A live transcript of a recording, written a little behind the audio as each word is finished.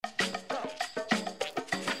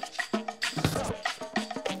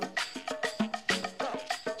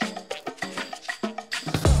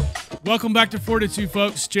Welcome back to Fortitude,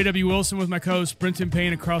 folks. J.W. Wilson with my co-host Brenton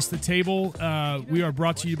Payne across the table. We are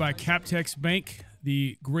brought to you by Captex Bank,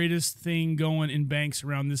 the greatest thing going in banks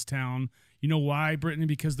around this town. You know why, Brenton?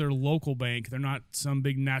 Because they're a local bank. They're not some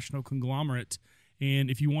big national conglomerate. And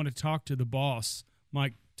if you want to talk to the boss,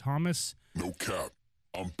 Mike Thomas. No cap.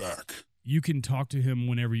 I'm back. You can talk to him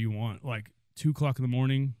whenever you want, like 2 o'clock in the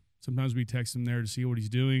morning. Sometimes we text him there to see what he's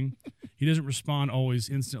doing. He doesn't respond always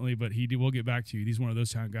instantly, but he will get back to you. He's one of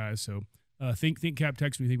those kind of guys. So think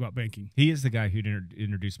Captex when you think about banking. He is the guy who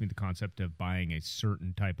introduced me to the concept of buying a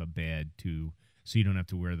certain type of bed so you don't have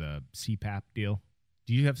to wear the CPAP deal.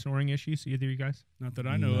 Do you have snoring issues, either of you guys? Not that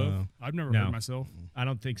I know of. I've never heard myself. I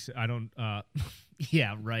don't think so. I don't.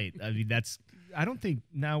 Yeah, right. I mean, I don't think.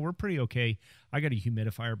 No, we're pretty okay. I got a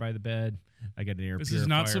humidifier by the bed. I got an air purifier. This is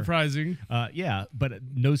not surprising. Yeah, but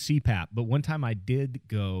no CPAP. But one time I did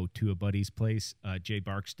go to a buddy's place, Jay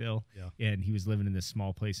Barksdale, and he was living in this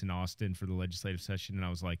small place in Austin for the legislative session. And I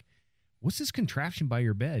was like, "What's this contraption by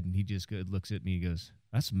your bed?" And he just looks at me and goes,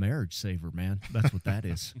 "That's a marriage saver, man. That's what that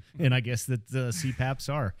is." And I guess that the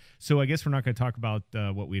CPAPs are. So I guess we're not going to talk about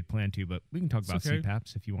what we had planned to, but we can talk about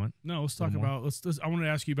CPAPs if you want. No, let's talk about. I want to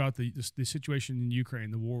ask you about the situation in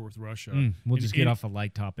Ukraine, the war with Russia. We'll just get off a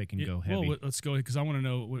light topic and go heavy. Well, let's go because I want to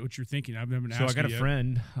know what you're thinking. I've never asked you. So I got a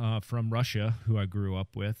friend from Russia who I grew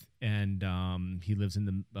up with, and he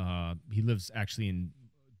lives actually in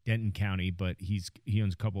Denton County, but he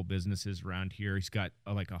owns a couple businesses around here. He's got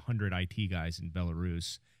like 100 IT guys in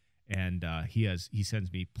Belarus, and he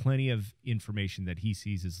sends me plenty of information that he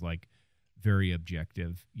sees as like very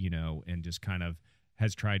objective, and just kind of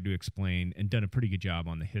has tried to explain and done a pretty good job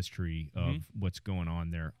on the history of what's going on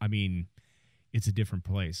there. I mean, it's a different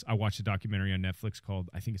place. I watched a documentary on Netflix called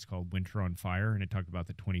Winter on Fire, and it talked about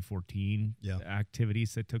the 2014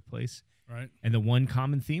 activities that took place. Right. And the one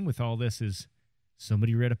common theme with all this is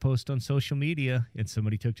somebody read a post on social media and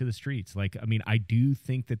somebody took to the streets. Like, I mean, I do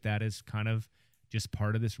think that is kind of just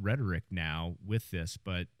part of this rhetoric now with this.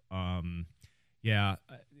 But, yeah,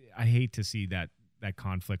 I hate to see that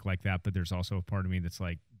conflict like that. But there's also a part of me that's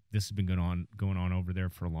like, this has been going on over there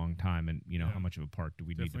for a long time. And, how much of a part do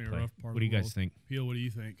we need to play? What do you guys think? Peel, what do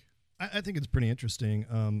you think? I think it's pretty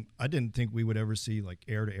interesting. I didn't think we would ever see like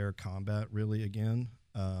air-to-air combat really again.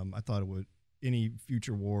 I thought it would any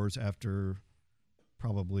future wars after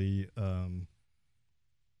probably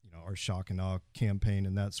our shock and awe campaign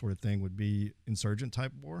and that sort of thing would be insurgent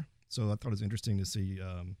type war. So I thought it was interesting to see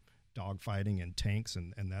dogfighting and tanks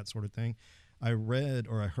and that sort of thing. I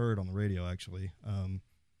heard on the radio actually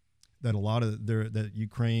that that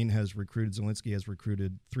Ukraine has recruited, Zelensky has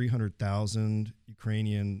recruited 300,000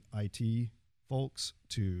 Ukrainian IT folks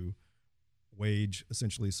to wage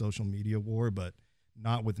essentially social media war, but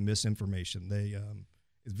not with misinformation.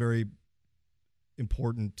 It's very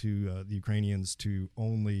important to the Ukrainians to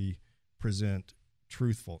only present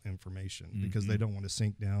truthful information because they don't want to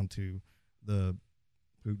sink down to the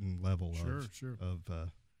Putin level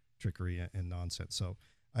of trickery and nonsense. So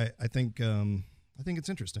I think it's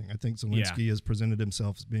interesting. I think Zelensky has presented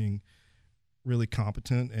himself as being really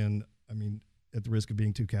competent and, I mean, at the risk of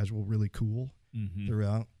being too casual, really cool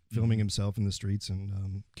throughout, filming himself in the streets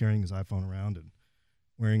and carrying his iPhone around and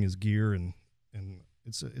wearing his gear and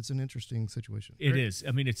it's an interesting situation. It is.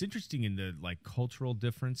 I mean, it's interesting in the like cultural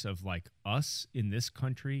difference of like us in this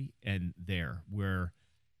country and there, where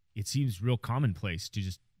it seems real commonplace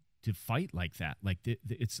to fight like that. Like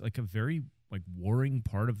it's like a very like warring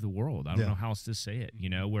part of the world. I don't know how else to say it.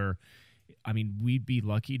 Where, I mean, we'd be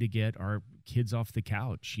lucky to get our kids off the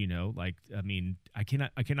couch. Like, I mean, I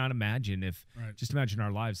cannot imagine just imagine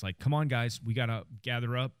our lives. Like, come on, guys, we gotta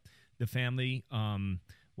gather up the family.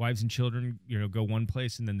 Wives and children, go one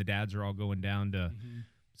place, and then the dads are all going down to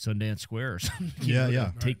Sundance Square or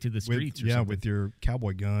something. Take to the streets. With your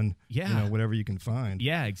cowboy gun. Whatever you can find.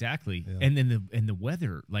 Yeah, exactly. Yeah. And then the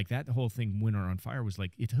weather, like that whole thing, Winter on Fire, was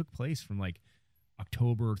like it took place from like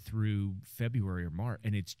October through February or March,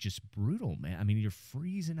 and it's just brutal, man. I mean, you're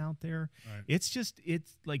freezing out there. Right. It's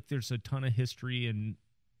like there's a ton of history, and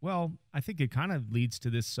well, I think it kind of leads to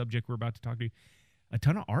this subject we're about to talk to. A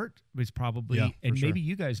ton of art is probably, and maybe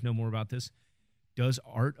you guys know more about this. Does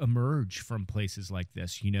art emerge from places like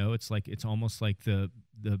this? It's almost like the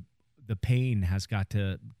pain has got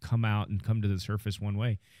to come out and come to the surface one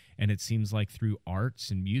way, and it seems like through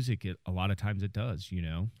arts and music, a lot of times it does.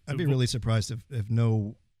 I'd be really surprised if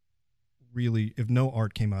no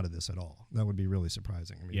art came out of this at all. That would be really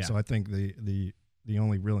surprising. I mean, so I think the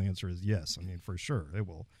only real answer is yes. I mean, for sure,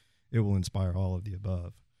 it will inspire all of the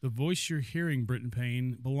above. The voice you're hearing, Brenton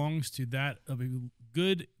Payne, belongs to that of a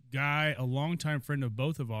good guy, a longtime friend of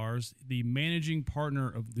both of ours, the managing partner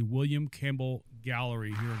of the William Campbell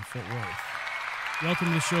Gallery here in Fort Worth. Welcome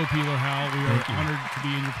to the show, Peeler Howell. We are honored to be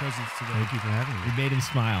in your presence today. Thank you for having me. We made him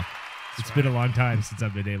smile. It's been a long time since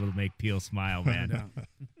I've been able to make Peel smile, man.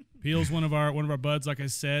 Peel's one of our buds. Like I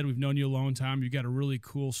said, we've known you a long time. You got a really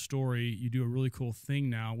cool story. You do a really cool thing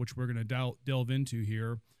now, which we're going to delve into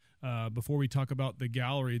here. Before we talk about the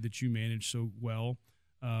gallery that you manage so well,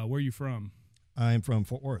 where are you from? I'm from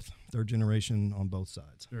Fort Worth, third generation on both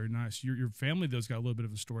sides. Very nice. Your family, though's got a little bit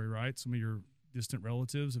of a story, right? Some of your distant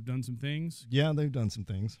relatives have done some things. Yeah, they've done some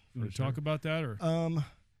things. You want to talk about that, or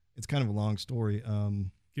it's kind of a long story.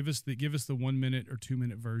 give us the 1 minute or 2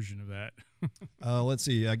 minute version of that. Let's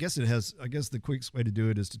see. I guess the quickest way to do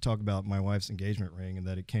it is to talk about my wife's engagement ring, and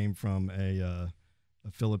that it came from a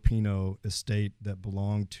Filipino estate that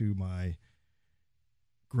belonged to my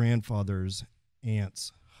grandfather's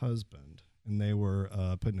aunt's husband, and they were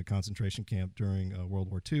put in a concentration camp during World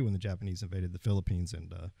War II when the Japanese invaded the Philippines.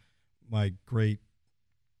 And my great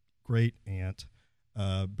aunt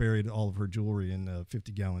buried all of her jewelry in a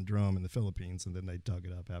 50-gallon drum in the Philippines, and then they dug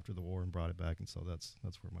it up after the war and brought it back. And so that's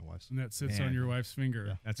where my wife's. And that sits Man. on your wife's finger.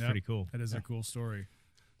 Yeah. That's pretty cool. That is a cool story.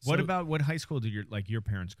 What high school did your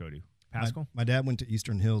parents go to? Pascal? My dad went to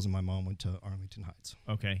Eastern Hills, and my mom went to Arlington Heights.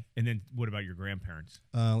 Okay. And then what about your grandparents?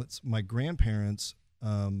 My grandparents.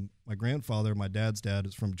 My grandfather, my dad's dad,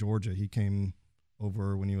 is from Georgia. He came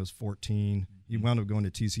over when he was 14. He wound up going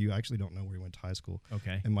to TCU. I actually don't know where he went to high school.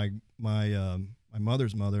 Okay. And my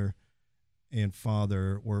mother's mother and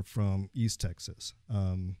father were from East Texas,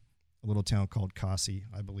 a little town called Kasi,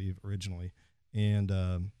 I believe, originally.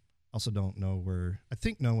 And also don't know where.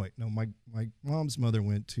 My mom's mother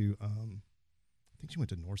went to. I think she went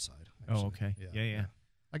to Northside. Oh, okay. Yeah.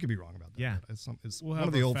 I could be wrong about that. Yeah. but it's We'll one have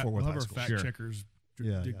of the our old fa- Fort Worth we'll high have our schools. fact Sure. checkers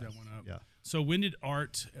dig that one up. Yeah. So when did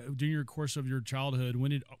art during your course of your childhood? When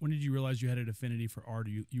did you realize you had an affinity for art?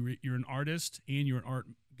 You're an artist and you're an art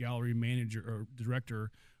gallery manager or director.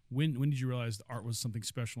 When did you realize the art was something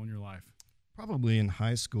special in your life? Probably in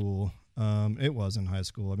high school. It was in high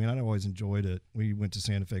school. I mean, I'd always enjoyed it. We went to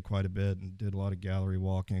Santa Fe quite a bit and did a lot of gallery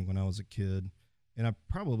walking when I was a kid, and I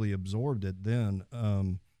probably absorbed it then.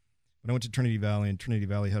 When I went to Trinity Valley, and Trinity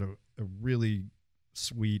Valley had a really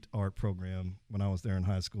sweet art program when I was there in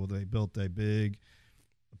high school. They built a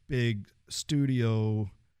big studio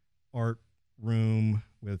art room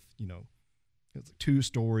with, it's 2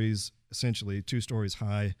 stories, essentially 2 stories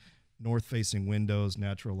high, north-facing windows,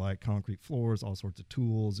 natural light, concrete floors, all sorts of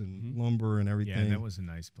tools and lumber and everything. Yeah, that was a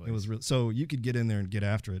nice place. It was so you could get in there and get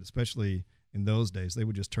after it, especially in those days. They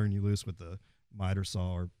would just turn you loose with the miter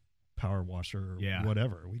saw or power washer or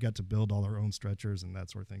whatever. We got to build all our own stretchers and that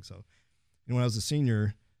sort of thing. So when I was a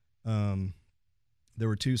senior, there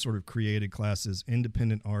were 2 sort of created classes,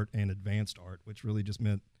 independent art and advanced art, which really just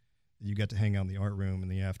meant that you got to hang out in the art room in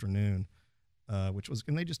the afternoon,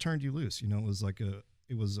 and they just turned you loose.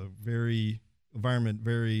 It was a environment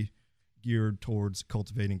very geared towards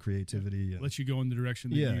cultivating creativity. And Let you go in the direction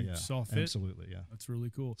that you saw fit. Absolutely, yeah. That's really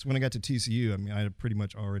cool. So when I got to TCU, I mean, I had pretty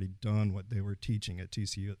much already done what they were teaching at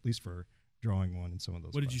TCU, at least for drawing one and some of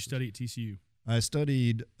those. What did you classes. study at TCU? I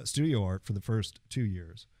studied studio art for the first 2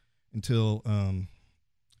 years until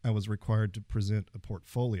I was required to present a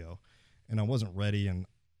portfolio, and I wasn't ready, and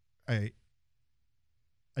I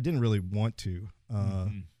didn't really want to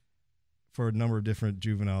for a number of different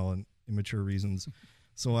juvenile and immature reasons.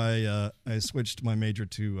 So I switched my major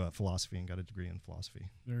to philosophy and got a degree in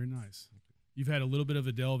philosophy. Very nice. You've had a little bit of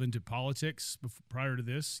a delve into politics prior to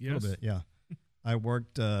this, yes? A little bit, yeah. I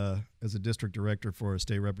worked as a district director for a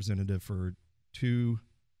state representative for 2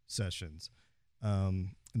 sessions,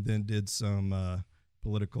 and then did some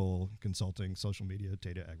political consulting, social media,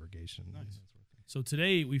 data aggregation. Nice. And that sort of thing. So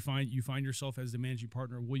today you find yourself as the managing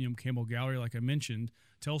partner of William Campbell Gallery, like I mentioned.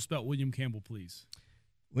 Tell us about William Campbell, please.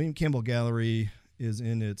 William Campbell Gallery is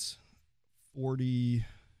in its 48th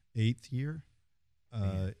year.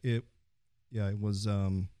 It was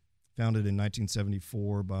founded in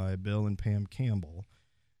 1974 by Bill and Pam Campbell.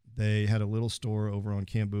 They had a little store over on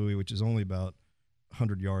Camp Bowie, which is only about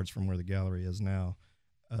 100 yards from where the gallery is now.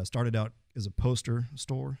 Started out as a poster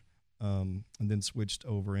store, and then switched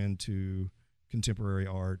over into contemporary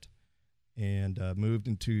art, and moved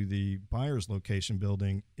into the Byers location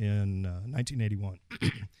building in 1981.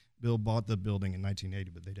 Bill bought the building in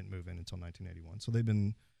 1980, but they didn't move in until 1981. So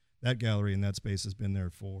that gallery and that space has been there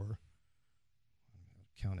for,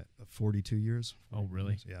 count it, 42 years. Oh,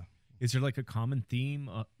 really? Yeah. Is there like a common theme?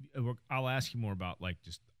 I'll ask you more about like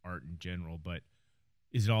just art in general, but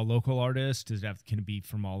is it all local artists? Can it be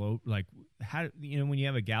from all over? Like, how, when you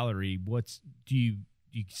have a gallery, do you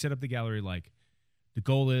you set up the gallery like the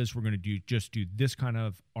goal is we're going to do this kind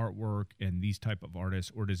of artwork and these type of artists,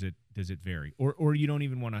 or does it vary, or you don't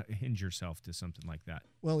even want to hinge yourself to something like that?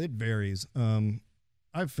 Well, it varies.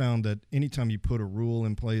 I've found that anytime you put a rule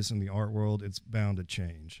in place in the art world, it's bound to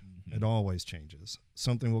change. Mm-hmm. It always changes.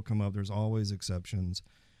 Something will come up. There's always exceptions.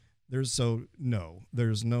 There's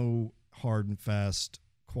no hard and fast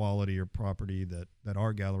quality or property that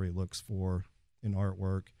our gallery looks for in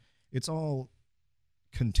artwork. It's all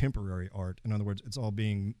contemporary art. In other words,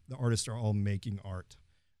 the artists are all making art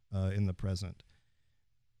in the present.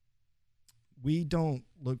 We don't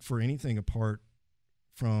look for anything apart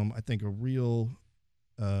from, I think, a real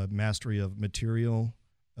mastery of material,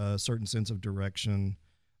 a certain sense of direction,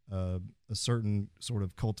 a certain sort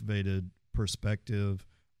of cultivated perspective,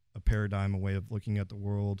 a paradigm, a way of looking at the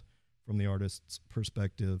world from the artist's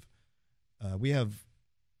perspective. We have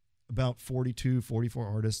about 42, 44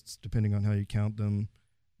 artists, depending on how you count them.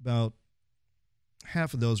 About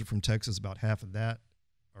half of those are from Texas, about half of that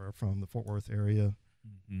are from the Fort Worth area,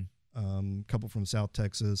 a couple from South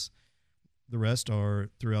Texas. The rest are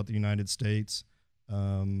throughout the United States,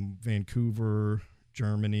 Vancouver,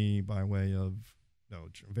 Germany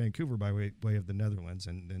Vancouver by way of the Netherlands,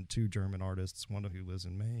 and then 2 German artists, one who lives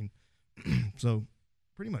in Maine. So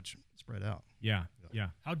pretty much spread out. Yeah.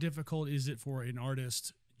 How difficult is it for an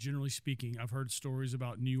artist, generally speaking? I've heard stories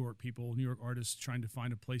about New York artists trying to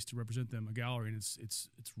find a place to represent them, a gallery, and it's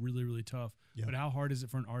really, really tough. Yeah. But how hard is it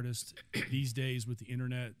for an artist these days with the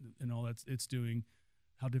internet and all that it's doing?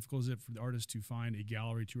 How difficult is it for the artist to find a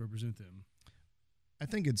gallery to represent them? I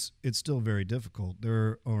think it's still very difficult.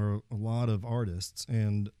 There are a lot of artists,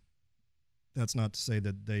 and that's not to say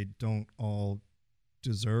that they don't all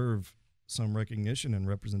deserve some recognition and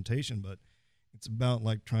representation, but it's about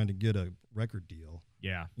like trying to get a record deal.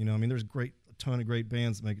 Yeah. You know, I mean, there's a ton of great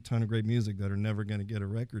bands that make a ton of great music that are never going to get a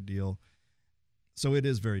record deal. So it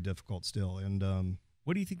is very difficult still. And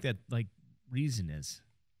what do you think that like reason is?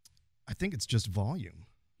 I think it's just volume.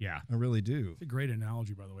 Yeah. I really do. It's a great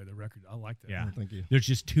analogy, by the way, the record. I like that. Yeah. Oh, thank you. There's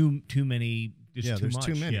just too many. There's there's much.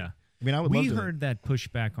 too many. Yeah. I mean, I would We love to. heard that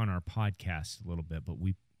pushback on our podcast a little bit, but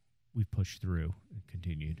we pushed through and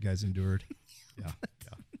continued. You guys endured. Yeah.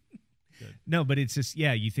 No, but it's just,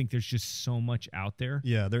 you think there's just so much out there.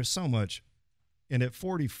 Yeah, there's so much. And at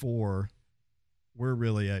 44, we're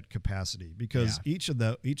really at capacity because each of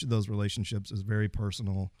those relationships is very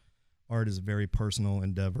personal. Art is a very personal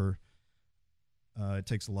endeavor. It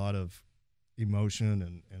takes a lot of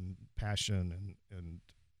emotion and passion and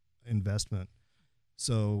investment.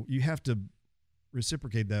 So you have to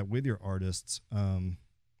reciprocate that with your artists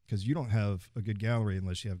because you don't have a good gallery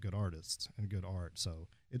unless you have good artists and good art. So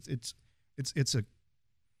it's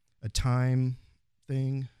a time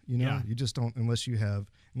thing, you know. Yeah. You just don't unless you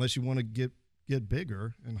want to get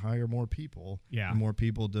bigger and hire more people. Yeah. And more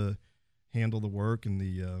people to handle the work and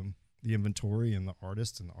the inventory and the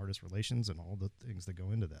artists and the artist relations and all the things that go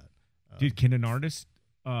into that. Dude, can an artist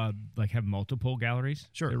like have multiple galleries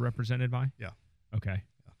Sure. they're represented by? Yeah. Okay.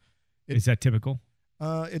 It- Is that typical?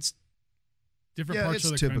 It's Different Yeah, parts it's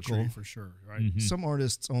of the typical. country, for sure, right? Mhm. some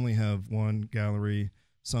artists only have one gallery,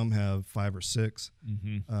 some have 5 or 6.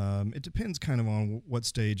 Mm-hmm. It depends kind of on what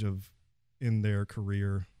stage in their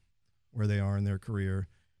career, where they are in their career,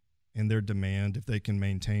 and their demand, if they can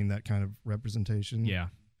maintain that kind of representation. Yeah.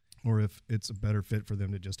 Or if it's a better fit for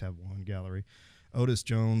them to just have one gallery. Otis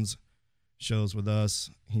Jones shows with us.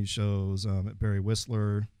 He shows at Barry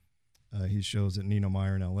Whistler. He shows at Nino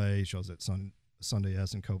Meyer in L.A. He shows at Sunday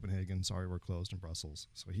S in Copenhagen. Sorry, we're closed in Brussels.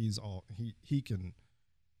 So he can.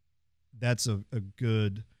 That's a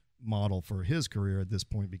good model for his career at this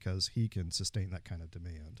point because he can sustain that kind of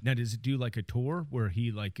demand. Now, does it do like a tour where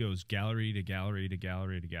he like goes gallery to gallery to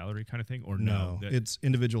gallery to gallery kind of thing, or no? It's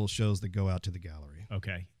individual shows that go out to the gallery.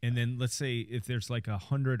 Okay. And then let's say if there's like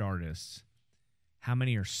 100 artists, how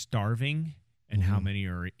many are starving and how Mhm. many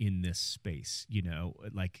are in this space? You know,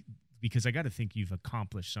 like, because I got to think you've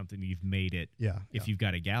accomplished something, you've made it Yeah. if you've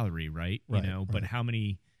got a gallery, right? Right, You know, but right. how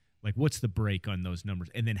many, like, what's the break on those numbers?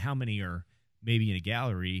 And then how many are maybe in a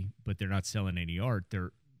gallery, but they're not selling any art?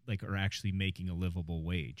 They're like, are actually making a livable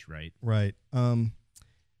wage, right? Right.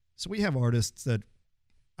 So we have artists that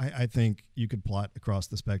I think you could plot across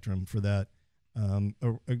the spectrum for that.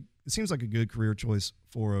 It seems like a good career choice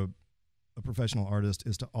for a professional artist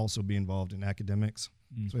is to also be involved in academics.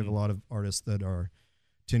 So we have a lot of artists that are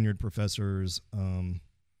tenured professors,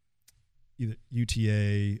 either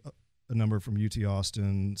UTA, a number from UT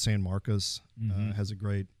Austin, San Marcos Mhm. has a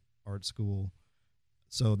great art school.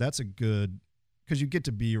 So that's a good, because you get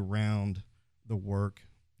to be around the work.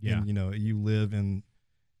 Yeah. And, you know, you live in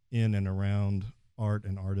and around art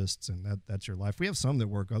and artists, and that's your life. We have some that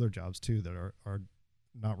work other jobs too that are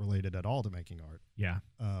not related at all to making art. Yeah.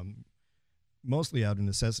 Mostly out of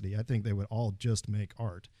necessity. I think they would all just make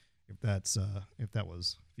art if that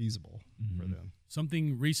was feasible for them.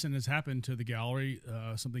 Something recent has happened to the gallery,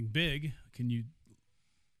 something big. Can you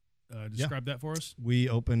describe that for us? We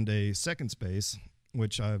opened a second space,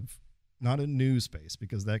 which not a new space,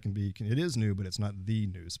 because that it is new, but it's not the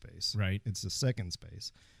new space. Right. It's the second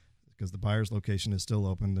space because the buyer's location is still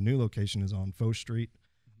open. The new location is on Foch Street,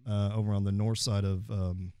 over on the north side of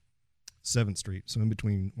 7th Street. So in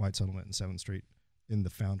between White Settlement and 7th Street in the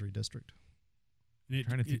Foundry District. I'm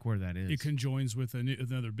trying to think where that is. It conjoins with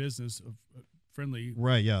another business of friendly.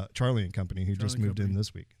 Right, yeah. Charlie and Company, who just moved in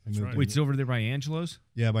this week. Wait, it's over there by Angelo's?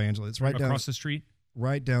 Yeah, by Angelo. It's right across the street?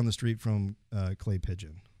 Right down the street from Clay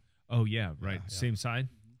Pigeon. Oh, yeah, right. Yeah. Same side?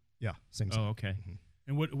 Yeah, same side. Oh, okay.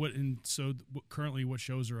 And currently what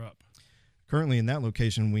shows are up? Currently in that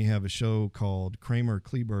location, we have a show called Kramer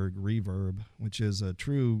Kleberg Reverb, which is a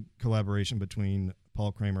true collaboration between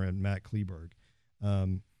Paul Kramer and Matt Kleberg.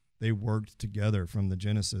 They worked together from the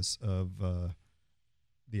genesis of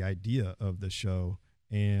the idea of the show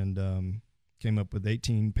and came up with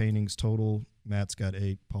 18 paintings total. Matt's got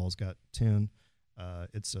 8, Paul's got 10.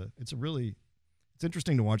 It's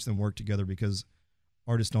interesting to watch them work together because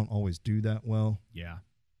artists don't always do that well. Yeah.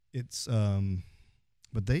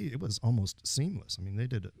 But it was almost seamless. I mean, they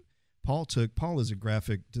did it. Paul is a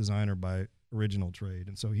graphic designer by original trade,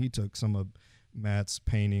 and so he took some of Matt's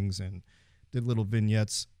paintings and did little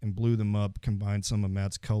vignettes and blew them up, combined some of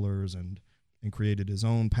Matt's colors and created his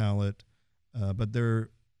own palette. But they're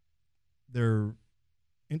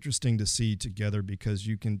interesting to see together because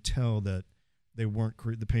you can tell that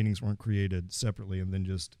the paintings weren't created separately and then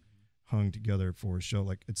just hung together for a show.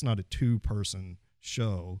 Like, it's not a 2-person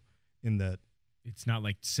show in that it's not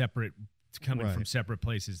like separate. It's coming from separate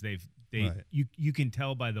places. You can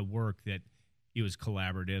tell by the work that it was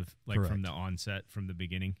collaborative, like Correct. From the onset, from the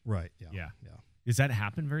beginning. Right. Yeah. Yeah. Yeah. Does that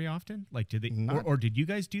happen very often? Like, did they, Not- or did you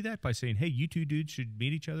guys do that by saying, "Hey, you two dudes should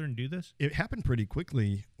meet each other and do this"? It happened pretty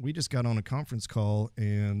quickly. We just got on a conference call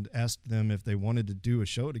and asked them if they wanted to do a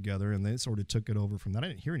show together, and they sort of took it over from that. I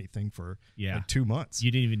didn't hear anything for like 2 months. You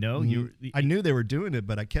didn't even know I knew they were doing it,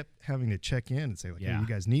 but I kept having to check in and say, like, Yeah. "Hey, you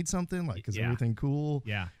guys need something? Like, is everything cool?"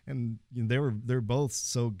 Yeah. And they're both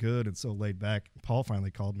so good and so laid back. Paul finally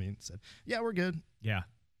called me and said, "Yeah, we're good. Yeah.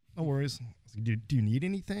 No worries." I was like, do you need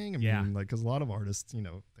anything? I Yeah. mean, like, because a lot of artists,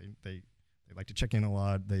 they like to check in a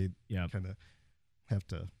lot. They kind of have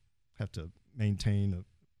to maintain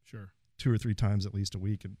Sure. 2 or 3 times at least a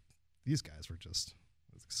week, and these guys were just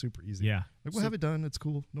super easy. Yeah. Like, we'll have it done. It's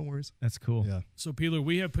cool. No worries. That's cool. Yeah. So, Peeler,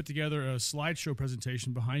 we have put together a slideshow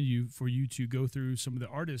presentation behind you for you to go through some of the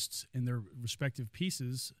artists and their respective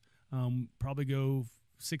pieces. Probably go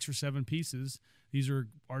 6 or 7 pieces. These are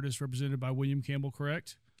artists represented by William Campbell,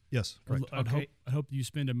 correct? Yes. Correct. I hope you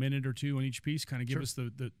spend a minute or two on each piece, kind of give Sure. us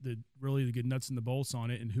the really the good nuts and the bolts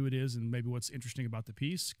on it and who it is and maybe what's interesting about the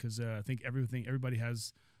piece, because I think everybody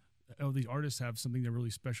has. These artists have something they really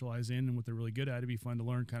specialize in and what they're really good at. It'd be fun to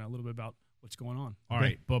learn kind of a little bit about what's going on. All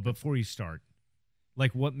right, but before you start,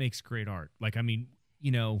 like, what makes great art? Like, I mean,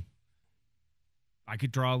 I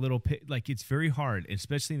could draw a little like, it's very hard,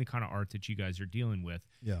 especially in the kind of art that you guys are dealing with.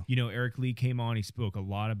 Yeah. Eric Lee came on, he spoke a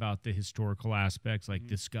lot about the historical aspects. Like,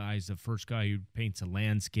 this guy's the first guy who paints a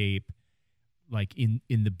landscape, like in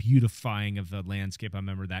the beautifying of the landscape. I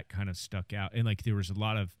remember that kind of stuck out. And like, there was a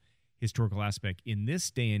lot of historical aspect in this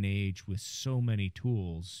day and age with so many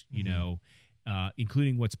tools,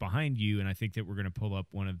 including what's behind you. And I think that we're going to pull up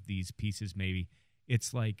one of these pieces. Maybe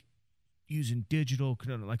it's like using digital,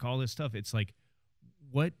 like all this stuff. It's like,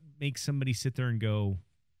 what makes somebody sit there and go,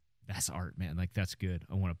 "That's art, man. Like, that's good.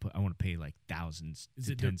 I want to pay like thousands,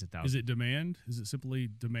 tens of thousands." Is it demand? Is it simply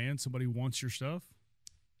demand? Somebody wants your stuff?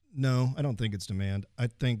 No, I don't think it's demand. I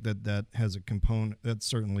think that has a component that's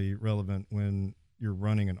certainly relevant when you're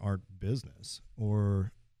running an art business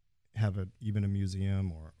or have even a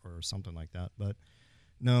museum or something like that. But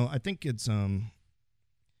no, I think it's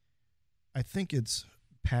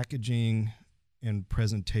packaging and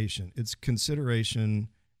presentation. It's consideration,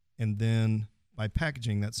 and then by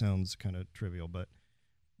packaging, that sounds kind of trivial, but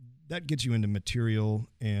that gets you into material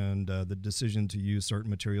and the decision to use certain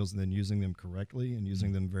materials and then using them correctly and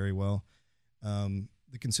using them very well.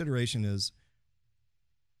 The consideration is,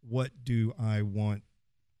 what do I want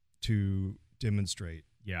to demonstrate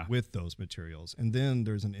with those materials? And then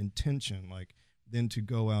there's an intention, like, then to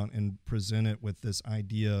go out and present it with this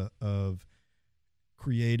idea of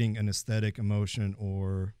creating an aesthetic emotion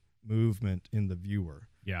or movement in the viewer.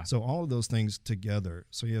 Yeah. So all of those things together.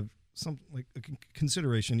 So you have some like a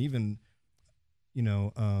consideration, even,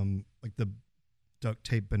 like the duct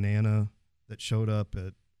tape banana that showed up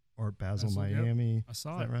at Art Basel Miami. I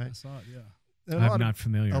saw Is it. that right? I saw it. Yeah. And I'm not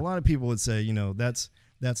familiar. A lot of people would say,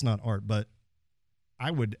 that's not art, but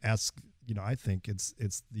I would ask, I think it's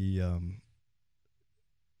the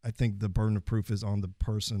I think the burden of proof is on the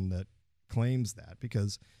person that claims that,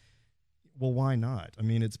 because, well, why not? I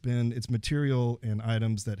mean, it's material and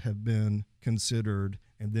items that have been considered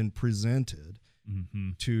and then presented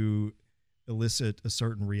to elicit a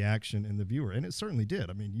certain reaction in the viewer, and it certainly did.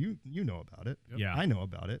 I mean, you know about it. Yep. Yeah. I know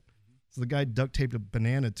about it. So the guy duct taped a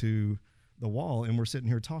banana to the wall, and we're sitting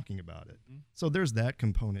here talking about it. So there's that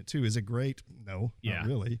component too. Is it great? No, not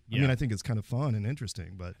really. I mean, I think it's kind of fun and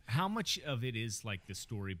interesting, but how much of it is like the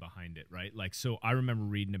story behind it, right? Like, so I remember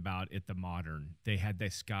reading about at the Modern, they had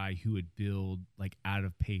this guy who would build like out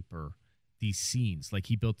of paper these scenes. Like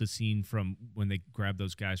he built the scene from when they grabbed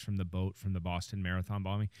those guys from the boat from the Boston Marathon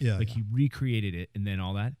bombing. He recreated it and then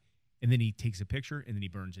all that. And then he takes a picture and then he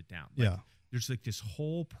burns it down. Like, there's like this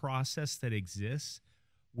whole process that exists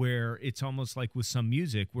where it's almost like with some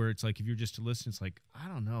music where it's like if you're just to listen, it's like, I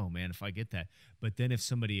don't know, man, if I get that. But then if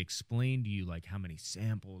somebody explained to you like how many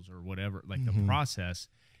samples or whatever, like the process,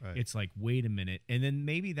 it's like, wait a minute. And then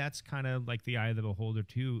maybe that's kind of like the eye of the beholder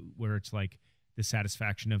too, where it's like the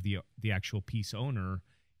satisfaction of the actual piece owner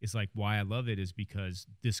is like, why I love it is because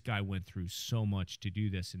this guy went through so much to do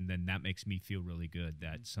this. And then that makes me feel really good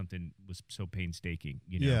that something was so painstaking,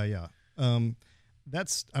 Yeah. I don't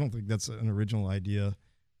think that's an original idea.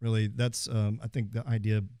 Really, that's I think the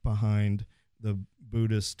idea behind the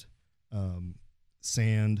Buddhist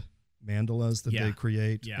sand mandalas that they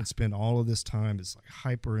create and spend all of this time. It's like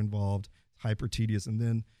hyper involved, hyper tedious, and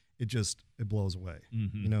then it blows away.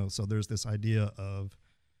 So there's this idea of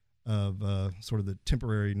sort of the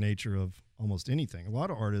temporary nature of almost anything. A lot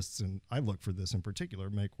of artists, and I look for this in particular,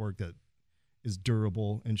 make work that is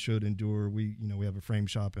durable and should endure. We have a frame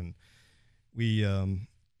shop, and we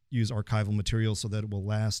use archival material so that it will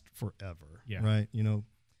last forever. Right.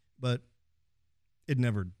 But it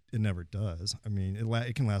never does. I mean,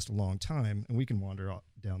 it can last a long time, and we can wander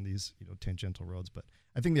down these, tangential roads. But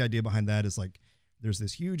I think the idea behind that is like, there's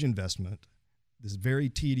this huge investment, this very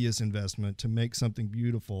tedious investment to make something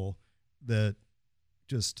beautiful that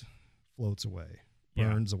just floats away,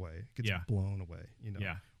 burns away, gets blown away,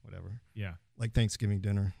 whatever. Yeah. Like Thanksgiving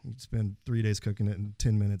dinner. You spend 3 days cooking it and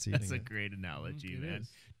 10 minutes eating it. That's a great analogy, man.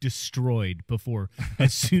 Destroyed before,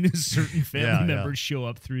 as soon as certain family members show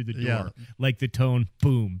up through the door. Like the tone,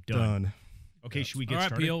 boom, done. Okay, should we get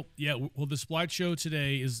started? All right, Peel. Yeah, well, the slideshow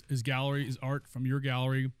today is art from your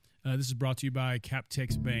gallery. This is brought to you by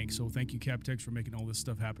Captex Bank. So thank you, Captex, for making all this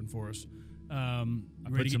stuff happen for us. I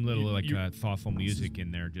put some little thoughtful music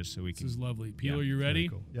in there just so we can. This is lovely. Peel, are you ready?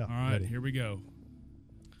 Cool. Yeah. All right, ready. here we go.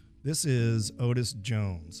 This is Otis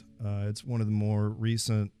Jones. It's one of the more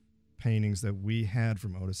recent paintings that we had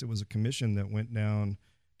from Otis. It was a commission that went down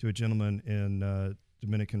to a gentleman in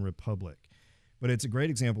Dominican Republic. But it's a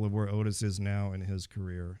great example of where Otis is now in his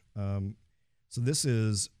career. So this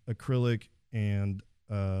is acrylic and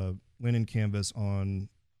linen canvas on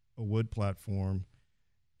a wood platform.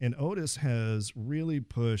 And Otis has really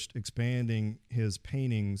pushed expanding his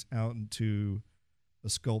paintings out into a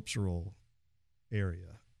sculptural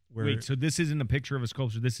area. Wait, so this isn't a picture of a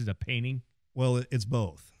sculpture. This is a painting? Well, it's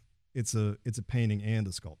both. It's a painting and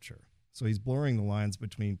a sculpture. So he's blurring the lines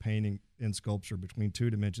between painting and sculpture, between 2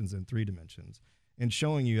 dimensions and 3 dimensions, and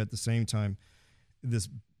showing you at the same time this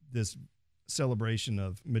celebration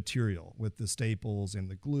of material with the staples and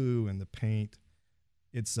the glue and the paint.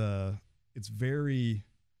 It's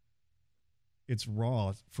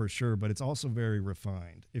raw for sure, but it's also very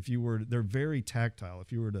refined. They're very tactile.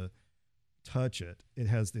 If you were to touch it, it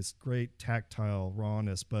has this great tactile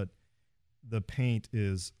rawness, but the paint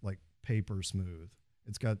is like paper smooth.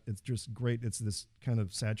 It's just great. It's this kind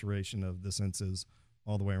of saturation of the senses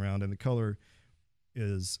all the way around, and the color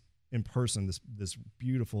is in person this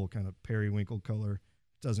beautiful kind of periwinkle color.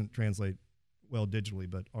 Doesn't translate well digitally,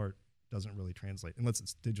 but art doesn't really translate unless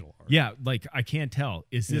it's digital art. Yeah, like I can't tell.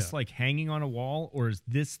 Is this like hanging on a wall, or is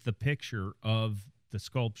this the picture of the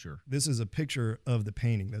sculpture? This is a picture of the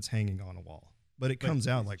painting that's hanging on a wall, but it comes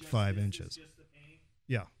out like 5 inches. Just the painting?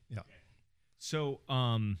 Yeah. Okay. So,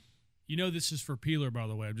 this is for Peeler, by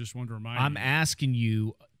the way. I just wanted to remind you. I'm asking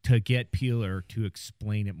you to get Peeler to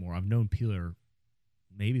explain it more. I've known Peeler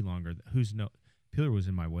maybe longer. Peeler was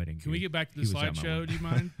in my wedding. Can we get back to the slideshow? Do you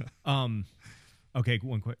mind? Okay,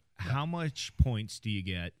 one quick. How much points do you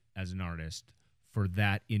get as an artist for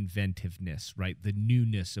that inventiveness, right? The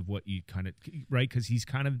newness of what you kind of, right? Because he's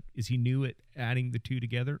kind of, is he new at adding the two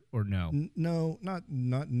together or no? No, not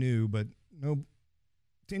new, but no.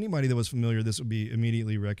 To anybody that was familiar, this would be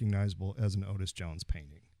immediately recognizable as an Otis Jones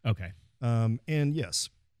painting. Okay. And yes,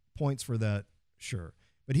 points for that, sure.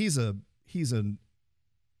 But he's a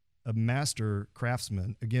master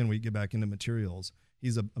craftsman. Again, we get back into materials.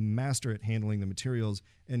 He's a master at handling the materials,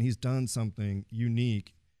 and he's done something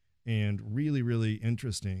unique and really, really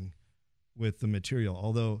interesting with the material.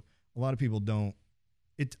 Although a lot of people don't.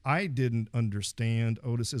 I didn't understand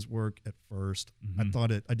Otis's work at first. Mm-hmm. I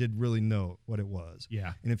thought I did really know what it was.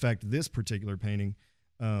 Yeah. And in fact, this particular painting,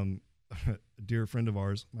 a dear friend of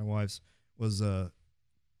ours, my wife's, was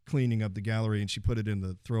cleaning up the gallery, and she put it in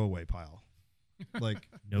the throwaway pile, like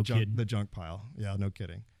No kidding. the junk pile. Yeah, no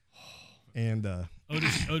kidding. And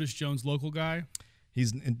Otis Jones, local guy.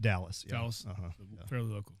 he's in Dallas. Yeah. Dallas, Yeah.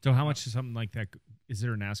 fairly local. So how much is something like that? Is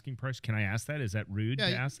there an asking price? Can I ask that? Is that rude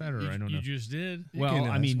Yeah, to ask that, or I don't know? You just did. Well, can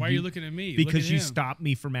I ask. mean, Why are you looking at me? Look because at you him. stopped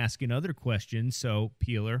me from asking other questions. So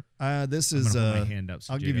Peeler, This I'm is gonna hold my hand up.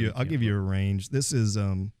 So I'll JW give you can't a look. range. This is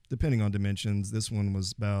depending on dimensions. This one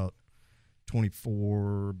was about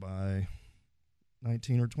 24 by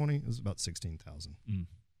 19 or 20. It was about 16,000.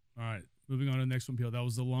 All right, moving on to the next one, Peel. That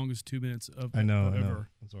was the longest 2 minutes of I know. ever.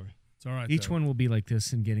 I'm sorry. It's all right. Each though. one will be like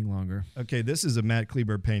this and getting longer. Okay, this is a Matt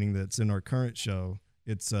Kleber painting that's in our current show.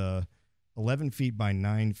 It's 11 feet by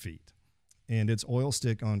 9 feet, and it's oil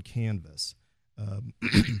stick on canvas.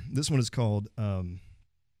 This one is called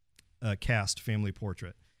Cast Family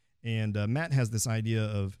Portrait. And Matt has this idea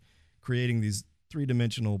of creating these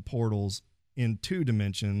three-dimensional portals in 2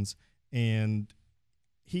 dimensions, and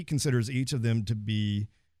he considers each of them to be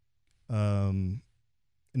an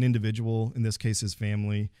individual, in this case his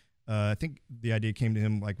family. I think the idea came to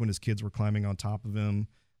him like when his kids were climbing on top of him.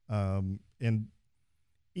 And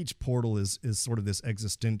each portal is sort of this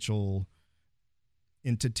existential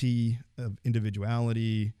entity of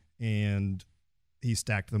individuality, and he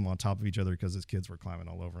stacked them on top of each other because his kids were climbing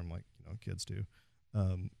all over him like, kids do.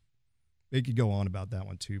 They could go on about that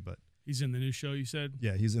one too, but He's in the new show, you said?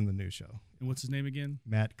 yeah, he's in the new show. And what's his name again?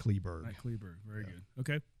 Matt Kleberg. Matt Kleberg. Very Yeah. good.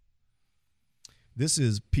 Okay. This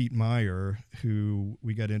is Pete Meyer, who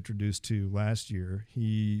we got introduced to last year.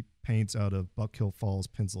 He paints out of Buck Hill Falls,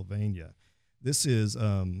 Pennsylvania. This is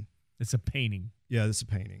It's a painting. yeah, this is a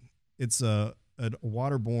painting. It's a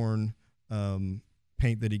waterborne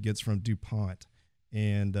paint that he gets from DuPont,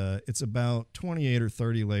 and it's about 28 or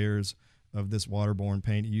 30 layers of this waterborne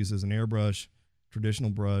paint. He uses an airbrush, traditional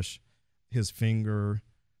brush, his finger.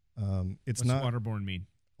 It's What's not waterborne mean?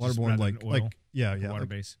 Just waterborne rather like than oil? yeah, Water like,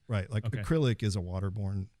 base. right. Like Okay. acrylic is a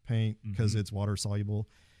waterborne paint because Mhm. it's water soluble,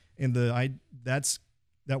 and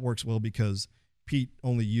that works well because Pete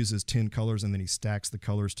only uses 10 colors and then he stacks the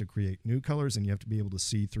colors to create new colors, and you have to be able to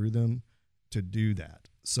see through them to do that.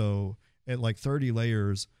 So at like 30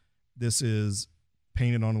 layers, this is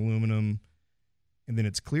painted on aluminum, and then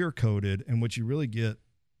it's clear coated, and what you really get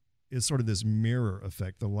is sort of this mirror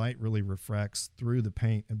effect. The light really refracts through the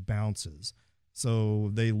paint and bounces.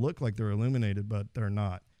 So they look like they're illuminated, but they're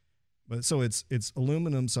not. But so it's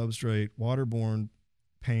aluminum substrate, waterborne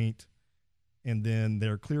paint, and then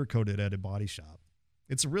they're clear coated at a body shop.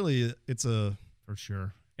 It's a For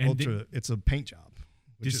sure. And it's a paint job.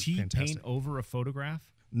 Which does is he fantastic. paint over a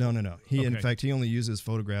photograph? No. In Okay. fact, he only uses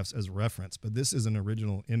photographs as reference, but this is an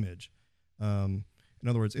original image. In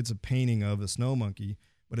other words, it's a painting of a snow monkey,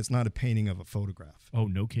 but it's not a painting of a photograph. Oh,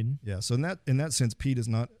 no kidding. Yeah, so in that sense, Pete is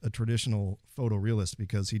not a traditional photorealist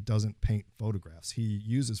because he doesn't paint photographs. He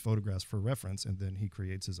uses photographs for reference, and then he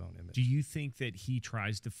creates his own image. Do you think that he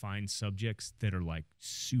tries to find subjects that are like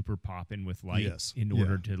super popping with light Yes. in Yeah.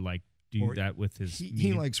 order to like do Or that with his He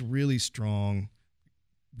meaning? likes really strong,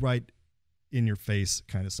 right in your face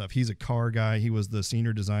kind of stuff. He's a car guy. He was the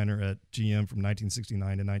senior designer at GM from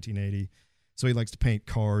 1969 to 1980. So he likes to paint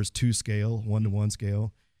cars to scale, 1-to-1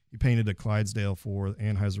 scale. He painted a Clydesdale for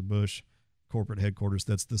Anheuser-Busch corporate headquarters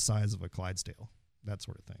that's the size of a Clydesdale, that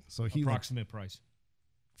sort of thing. So he Approximate price.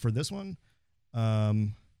 for this one,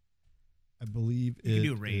 I believe You can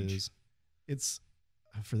do a range. it's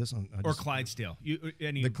for this one Or Clydesdale.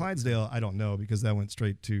 The Clydesdale, I don't know because that went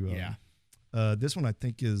straight to Yeah. this one I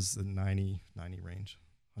think is the 90 range,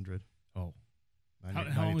 100. Oh.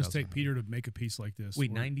 90, How long does it take 90,000. Peter to make a piece like this?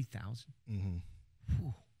 Wait, Or 90,000? Mhm.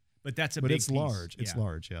 But that's a But big it's piece. large. It's Yeah.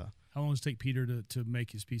 large, yeah. How long does it take Peter to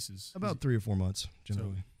make his pieces? About 3 or 4 months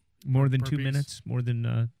generally. More than Per 2 piece? minutes? More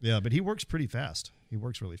than Yeah, but he works pretty fast. He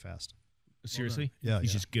works really fast. seriously? Yeah, He's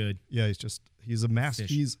yeah. just good. Yeah, he's a master.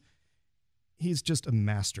 Fish. he's just a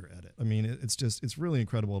master at it. I mean, it's really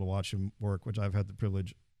incredible to watch him work, which I've had the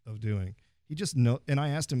privilege of doing. He just and I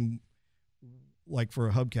asked him, like, for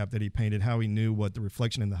a hubcap that he painted, how he knew what the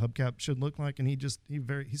reflection in the hubcap should look like, and he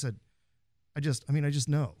said, I just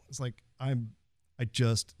know. It's like I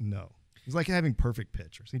just know. It's like having perfect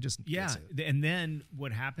pictures. He just gets it. And then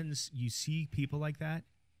what happens? You see people like that,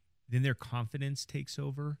 then their confidence takes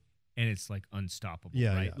over, and it's like unstoppable.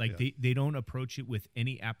 Yeah, right? yeah, like they don't approach it with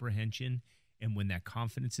any apprehension, and when that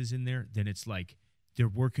confidence is in there, then it's like they're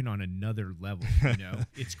working on another level. You know,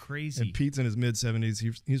 it's crazy. And Pete's in his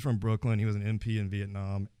mid-70s. He's from Brooklyn. He was an MP in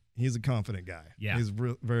Vietnam. He's a confident guy. Yeah, he's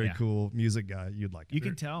very cool music guy. You'd like him. You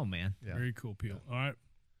can tell, man. Yeah. Very cool, Peel. All right,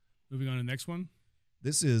 moving on to the next one.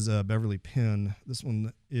 This is Beverly Penn. This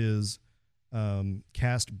one is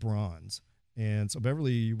cast bronze, and so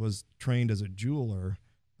Beverly was trained as a jeweler.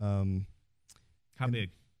 How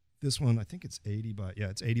big? This one, I think it's 80 by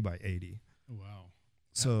 80. Oh, wow.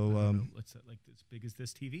 So what's that, like as big as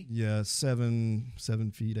this TV? Yeah, 7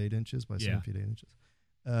 feet 8 inches by 7 feet 8 inches.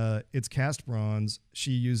 It's cast bronze.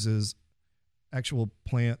 She uses actual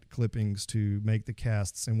plant clippings to make the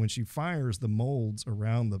casts, and when she fires the molds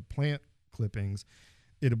around the plant clippings,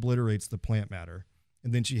 it obliterates the plant matter.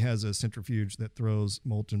 And then she has a centrifuge that throws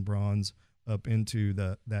molten bronze up into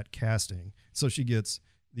that casting. So she gets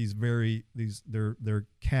they're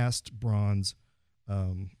cast bronze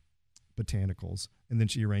botanicals, and then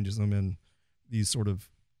she arranges them in these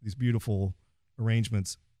beautiful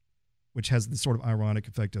arrangements, which has this sort of ironic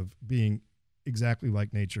effect of being exactly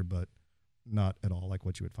like nature, but not at all like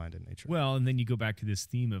what you would find in nature. Well, and then you go back to this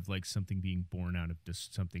theme of like something being born out of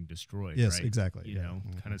something destroyed. Yes, right? exactly. You know,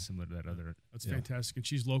 kind of similar to that other. That's fantastic. And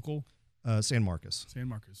she's local? San Marcos. San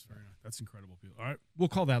Marcos. Very nice. That's incredible, Peel. All right. We'll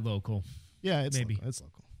call that local. Yeah, it's maybe. Local. It's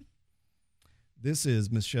local. This is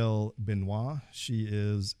Michelle Benoit. She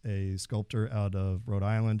is a sculptor out of Rhode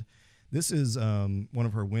Island. This is one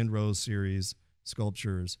of her Windrose series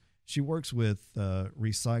sculptures. She works with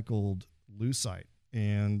recycled lucite,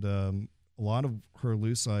 and a lot of her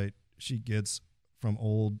lucite she gets from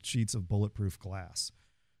old sheets of bulletproof glass.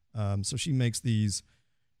 So she makes these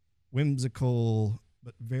whimsical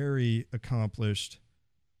but very accomplished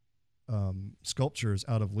sculptures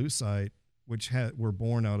out of lucite, which were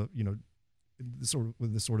born out of,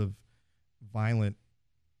 with this sort of violent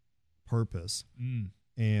purpose,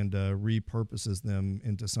 and repurposes them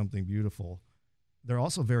into something beautiful. They're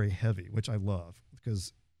also very heavy, which I love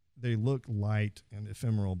because they look light and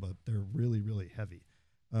ephemeral, but they're really, really heavy.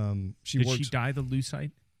 Did she dye the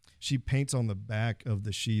lucite? She paints on the back of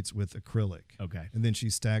the sheets with acrylic. Okay. And then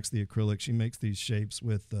she stacks the acrylic. She makes these shapes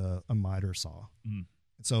with a miter saw.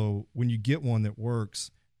 So when you get one that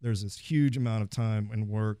works, there's this huge amount of time and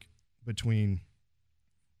work between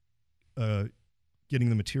getting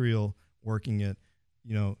the material, working it,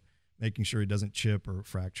 making sure it doesn't chip or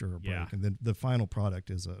fracture or break. Yeah. And then the final product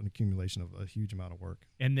is an accumulation of a huge amount of work.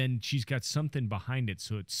 And then she's got something behind it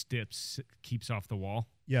so it keeps off the wall.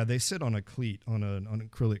 Yeah, they sit on a cleat, on an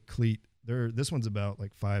acrylic cleat. This one's about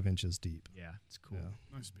like 5 inches deep. Yeah, it's cool.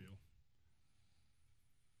 Yeah. Nice, Peel.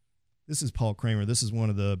 This is Paul Kramer. This is one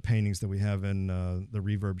of the paintings that we have in the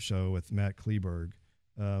Reverb show with Matt Kleberg.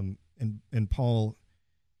 And Paul,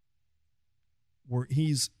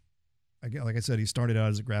 like I said, he started out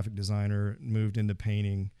as a graphic designer, moved into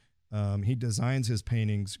painting. He designs his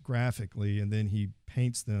paintings graphically, and then he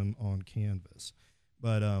paints them on canvas.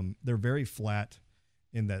 But they're very flat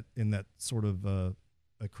in that sort of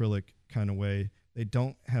acrylic kind of way. They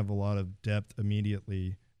don't have a lot of depth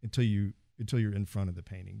immediately until you're in front of the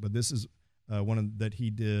painting. But this is one that he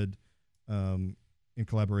did in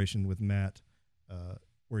collaboration with Matt,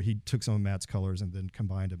 where he took some of Matt's colors and then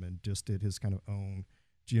combined them and just did his kind of own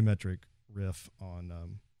geometric riff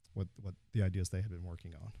on what the ideas they had been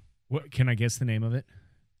working on. What can I guess the name of it?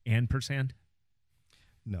 Ampersand?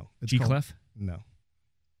 No. G-Clef? No.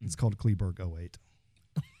 It's called Kleberg 08.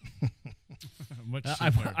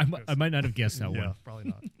 I might not have guessed that one. Probably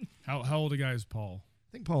not. How old a guy is Paul?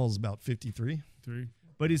 I think Paul's about 53.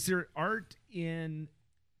 But is there art in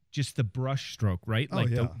just the brush stroke, right? Oh, Like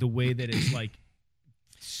yeah. the way that it's like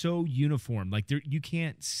so uniform. Like you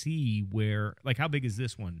can't see where, like how big is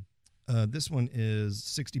this one? This one is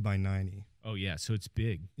 60 by 90. Oh yeah, so it's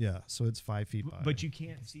big. Yeah, so it's 5 feet by. But you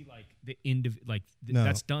can't see like the end of No.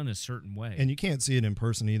 that's done a certain way. And you can't see it in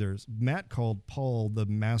person either. Matt called Paul the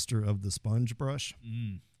master of the sponge brush,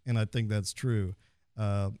 and I think that's true.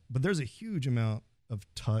 But there's a huge amount of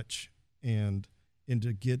touch and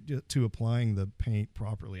to get to applying the paint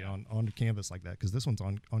properly on canvas like that, because this one's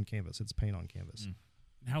on canvas. It's paint on canvas.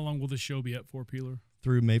 How long will the show be up for, Peeler?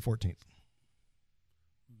 Through May 14th.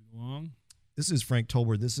 Moving along. this is Frank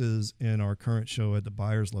Tolbert. This is in our current show at the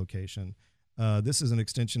Byers location. This is an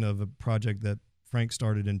extension of a project that Frank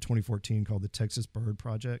started in 2014 called the Texas Bird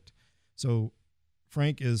Project. So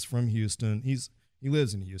Frank is from Houston. He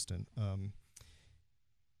lives in Houston.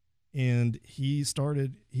 And he's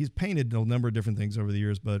painted a number of different things over the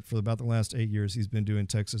years, but for about the last 8 years, he's been doing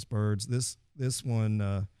Texas birds. This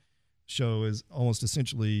one show is almost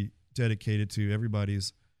essentially dedicated to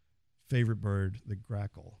everybody's favorite bird, the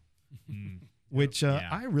grackle, which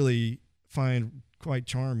I really find quite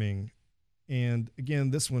charming. And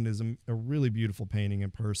again, this one is a really beautiful painting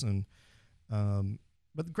in person.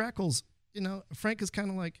 But the grackles, Frank is kind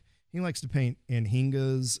of like, he likes to paint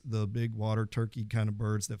anhingas, the big water turkey kind of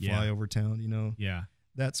birds that fly over town, Yeah.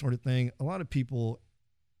 that sort of thing. A lot of people,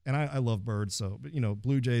 and I love birds, but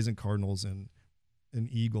blue jays and cardinals and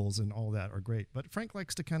eagles and all that are great. But Frank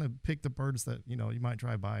likes to kind of pick the birds that, you might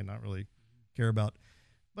drive by and not really care about.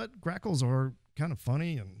 But grackles are kind of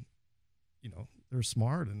funny and, they're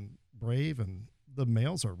smart and brave, and the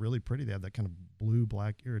males are really pretty. They have that kind of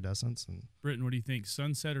blue-black iridescence. And Britton, what do you think?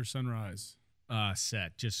 Sunset or sunrise?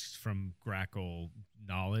 Set, just from grackle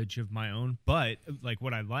knowledge of my own. But like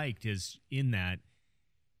what I liked is in that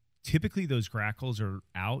typically those grackles are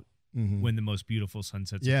out when the most beautiful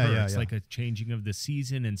sunsets occur. It's like a changing of the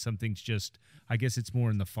season, and something's just, I guess it's more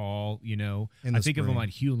in the fall, I think of them on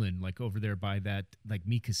Hewlin, like over there by that, like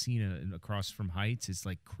Mi Casina and across from Heights. It's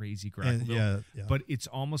like crazy grackle. But it's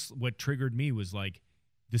almost what triggered me was like,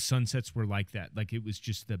 the sunsets were like that. Like it was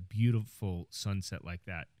just the beautiful sunset like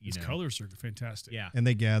that. Its colors are fantastic. Yeah. And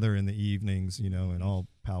they gather in the evenings, and all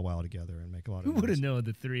powwow together and make a lot of Who would have noise. known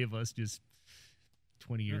the three of us just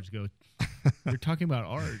 20 years ago? We're talking about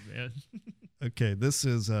art, man. Okay, this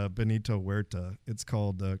is Benito Huerta. It's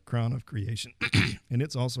called Crown of Creation. And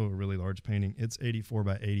it's also a really large painting. It's 84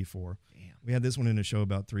 by 84. Damn. We had this one in a show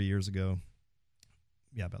about 3 years ago.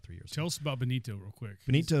 Yeah, about 3 years. Tell us about Benito real quick.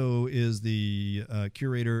 Benito is the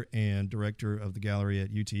curator and director of the gallery at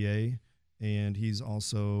UTA, and he's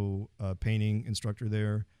also a painting instructor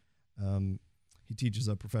there. He teaches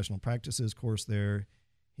a professional practices course there.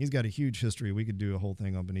 He's got a huge history. We could do a whole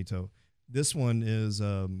thing on Benito. This one is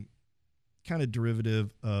kind of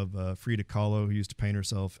derivative of Frida Kahlo, who used to paint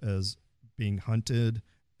herself as being hunted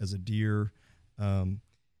as a deer.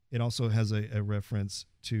 It also has a reference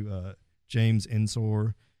to James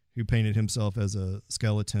Ensor, who painted himself as a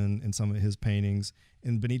skeleton in some of his paintings.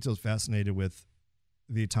 And Benito's fascinated with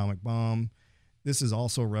the atomic bomb. This is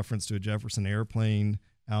also a reference to a Jefferson Airplane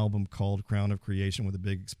album called Crown of Creation with a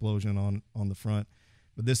big explosion on the front.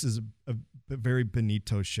 But this is a very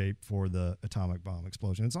Benito shape for the atomic bomb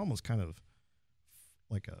explosion. It's almost kind of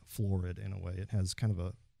like a florid in a way. It has kind of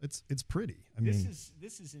a, it's pretty. I mean,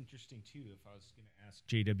 this is interesting too. If I was going to ask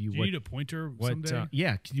JW, do you need a pointer someday?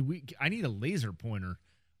 Yeah, I need a laser pointer.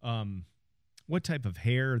 What type of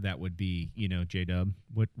hair that would be? JW,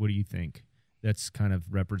 what do you think? That's kind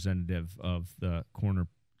of representative of the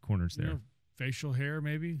corners there. Facial hair,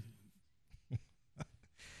 maybe.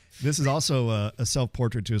 This is also a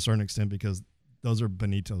self-portrait to a certain extent because those are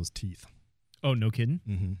Benito's teeth. Oh, no kidding.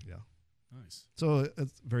 Mm-hmm, yeah. Nice. So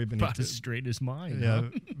it's very Benito. About as straight as mine. Yeah,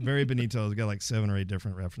 huh? very Benito. It's got like 7 or 8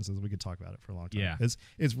 different references. We could talk about it for a long time. Yeah.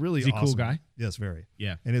 It's really Is he a awesome. cool guy? Yes, very.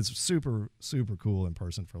 Yeah. And it's super, super cool in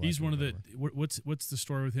person for He's one of the. What's the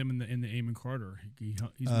story with him in the Amon Carter?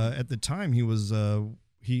 He's at the time, he was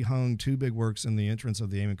he hung 2 big works in the entrance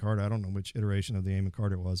of the Amon Carter. I don't know which iteration of the Amon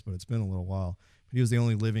Carter it was, but it's been a little while. He was the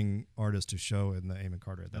only living artist to show in the Amon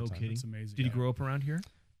Carter at that time. Kidding. That's amazing. Did he grow up around here?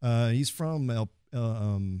 He's from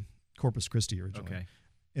Corpus Christi originally. Okay.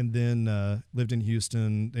 And then lived in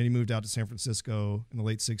Houston. Then he moved out to San Francisco in the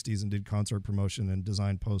late 60s and did concert promotion and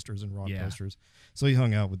designed posters and rock posters. So he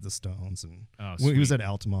hung out with the Stones. And he was at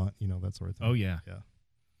Altamont, that sort of thing. Oh, yeah. Yeah.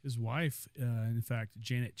 His wife, in fact,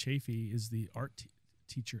 Janet Chafee, is the art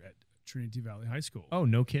teacher at Trinity Valley High School. Oh,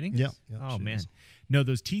 no kidding? Yeah. Oh, she man. is. No,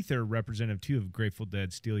 those teeth are representative, too, of Grateful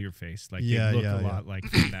Dead, Steal Your Face. Like, they look a lot like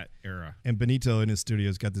from that era. And Benito in his studio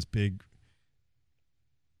has got this big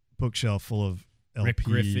bookshelf full of LPs. Rick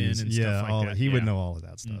Griffin and stuff like that. He would know all of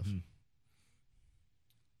that stuff. Mm-hmm.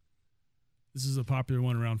 This is a popular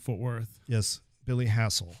one around Fort Worth. Yes, Billy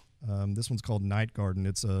Hassel. This one's called Night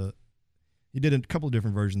Garden. He did a couple of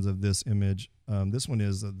different versions of this image. This one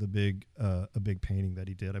is a big painting that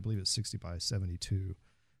he did. I believe it's 60 by 72.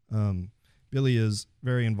 Billy is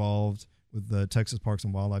very involved with the Texas Parks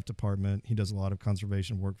and Wildlife Department. He does a lot of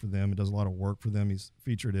conservation work for them. He does a lot of work for them. He's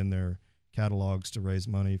featured in their catalogs to raise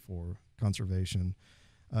money for conservation.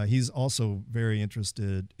 He's also very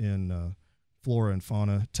interested in flora and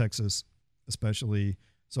fauna, Texas especially.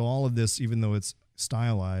 So all of this, even though it's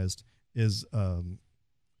stylized, is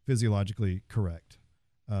physiologically correct.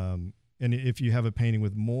 And if you have a painting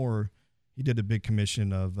with more, he did a big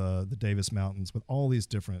commission of the Davis Mountains with all these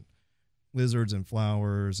different lizards and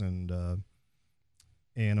flowers and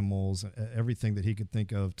animals, everything that he could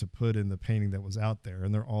think of to put in the painting that was out there,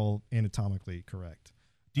 and they're all anatomically correct.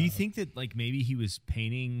 Do you think that like maybe he was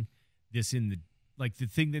painting this in the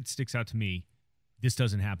thing that sticks out to me? This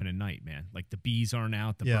doesn't happen at night, man. Like the bees aren't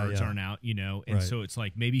out, the birds aren't out, you know? And so it's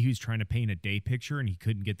like maybe he was trying to paint a day picture and he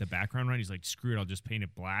couldn't get the background right. He's like, screw it, I'll just paint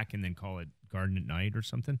it black and then call it Garden at Night or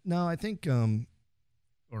something. No, I think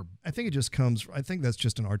it just comes, I think that's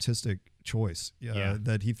just an artistic choice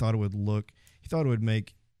that he thought it would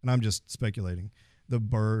make, and I'm just speculating, the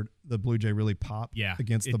blue jay really pop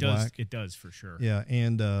against the black. It does for sure. Yeah,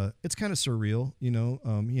 and it's kind of surreal, you know.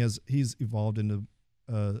 He's evolved into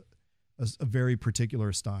a very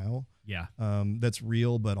particular style. Yeah. That's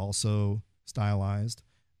real but also stylized.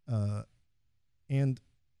 And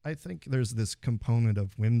I think there's this component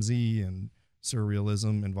of whimsy and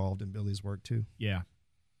surrealism involved in Billy's work too. Yeah.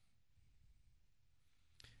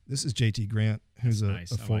 This is JT Grant, who's a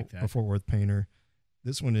Fort Worth painter.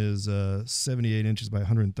 This one is 78 inches by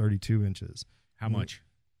 132 inches. How much?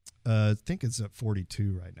 I think it's at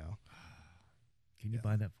 42 right now. Can you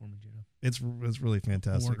buy that for me, Gino? It's really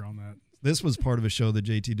fantastic. I'll work on that. This was part of a show that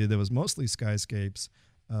JT did that was mostly skyscapes.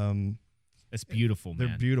 That's beautiful, man.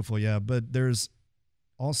 They're beautiful, yeah. But there's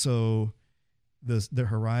also the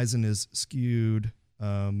horizon is skewed.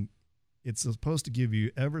 It's supposed to give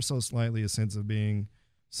you ever so slightly a sense of being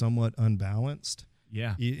somewhat unbalanced.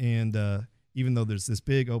 Yeah. And even though there's this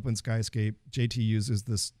big open skyscape, JT uses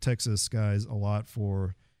this Texas skies a lot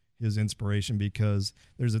for his inspiration because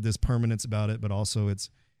there's this permanence about it, but also it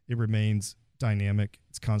remains dynamic.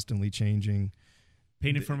 It's constantly changing.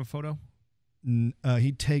 Painted from a photo?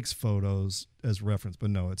 He takes photos as reference,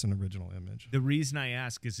 but no, it's an original image. The reason I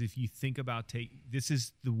ask is if you think about this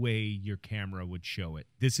is the way your camera would show it.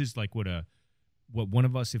 This is like what one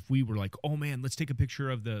of us, if we were like, oh man, let's take a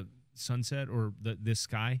picture of the sunset or this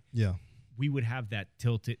sky. Yeah. We would have that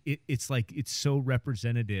tilted. It's like it's so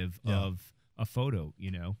representative of a photo,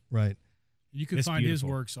 you know? Right. You can find his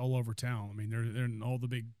works all over town. I mean, they're in all the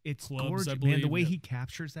big clubs. Gorgeous, I believe. man. The way he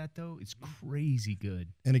captures that, though, it's crazy good.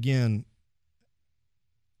 And again,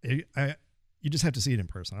 you just have to see it in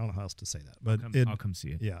person. I don't know how else to say that, but I'll come see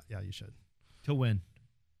it. Yeah, you should. Till when?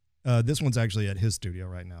 This one's actually at his studio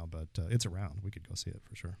right now, but it's around. We could go see it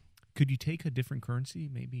for sure. Could you take a different currency?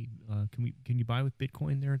 Maybe can you buy with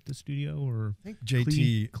Bitcoin there at the studio or I think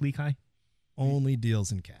JT Kleekai only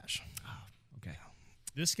deals in cash. Okay.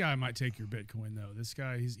 This guy might take your Bitcoin though. This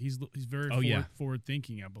guy he's very forward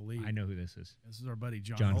thinking, I believe. I know who this is. This is our buddy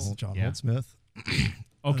John Holt. John Holt Smith.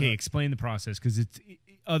 Okay, explain the process because it's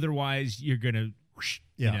otherwise you're gonna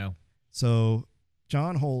you know. So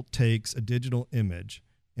John Holt takes a digital image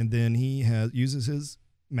and then he uses his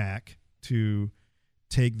Mac to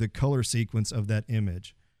take the color sequence of that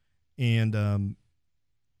image, and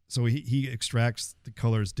so he extracts the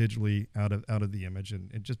colors digitally out of the image,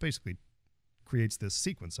 and it just basically creates this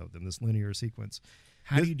sequence of them, this linear sequence.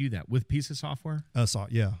 How do you do that with piece of software?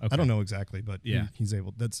 Yeah. Okay. I don't know exactly, but yeah, he's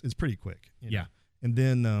able. It's pretty quick. You know? Yeah, and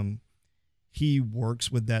then he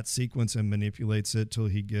works with that sequence and manipulates it till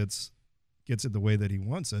he gets it the way that he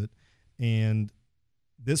wants it, and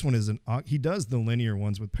this one is he does the linear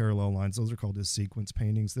ones with parallel lines. Those are called his sequence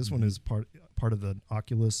paintings. This one is part of the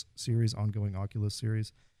Oculus series, ongoing Oculus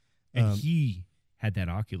series. And he had that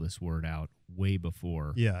Oculus word out way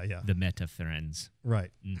before the Meta friends.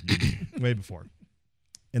 Right. Mm-hmm. Way before.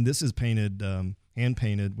 And this is painted, hand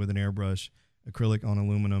painted with an airbrush, acrylic on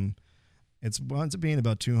aluminum. It winds up being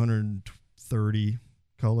about 230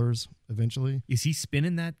 colors eventually. Is he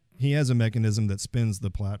spinning that? He has a mechanism that spins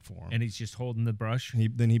the platform. And he's just holding the brush?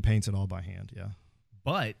 Then he paints it all by hand, yeah.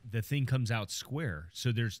 But the thing comes out square.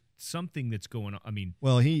 So there's something that's going on. I mean...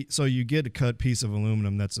 Well, so you get a cut piece of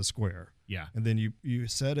aluminum that's a square. Yeah. And then you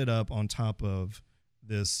set it up on top of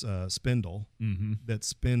this spindle that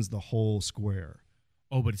spins the whole square.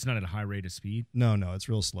 Oh, but it's not at a high rate of speed? No, it's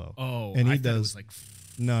real slow. Oh, and I thought it was like...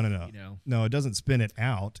 No. You know? No, it doesn't spin it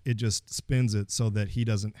out. It just spins it so that he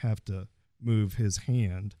doesn't have to move his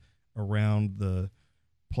hand around the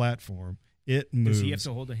platform. It moves. Does he have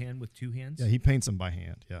to hold a hand with two hands? Yeah, he paints them by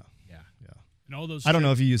hand. Yeah. And all those. I don't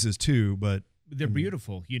know if he uses two, but they're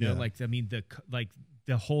beautiful. You know, like I mean,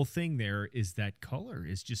 the whole thing there is that color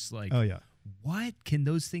is just like. Oh yeah. What can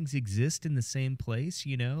those things exist in the same place?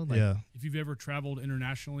 You know, like, if you've ever traveled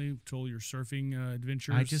internationally to your surfing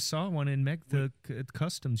adventures, I just saw one in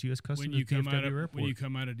Customs, U.S. Customs. When you come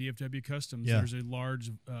out of DFW Customs, there's a large,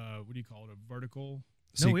 what do you call it, a vertical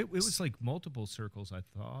No, it was like multiple circles, I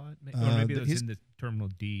thought. Or maybe it was he's- in the Terminal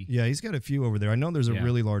D. Yeah, he's got a few over there. I know there's a Yeah.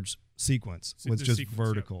 really large sequence with The just sequence,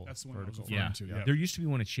 vertical. yep. That's the one I was vertical. referring Yeah. to. Yep. There used to be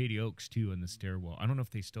one at Shady Oaks, too, in the stairwell. I don't know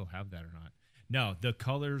if they still have that or not. No, the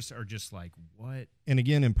colors are just like, what? And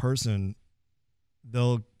again, in person,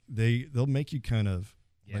 they'll make you kind of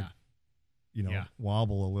Yeah. Yeah.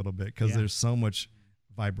 wobble a little bit because Yeah. there's so much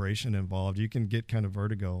vibration involved. You can get kind of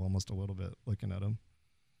vertigo almost a little bit looking at them.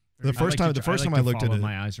 The first time I looked at follow it,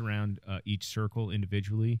 my eyes around each circle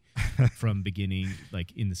individually, from beginning,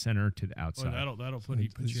 like in the center to the outside. Well, that'll put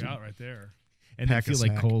you out right there. And then pack a feel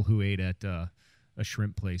like snack. Cole, who ate at a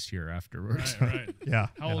shrimp place here afterwards. Right. yeah.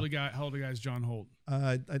 How old a guy is John Holt?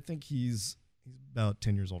 I think he's about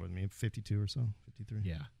 10 years older than me, 52 or so, 53.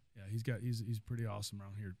 Yeah. Yeah, he's pretty awesome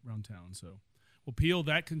around town. So, well, Peel,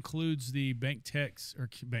 that concludes the the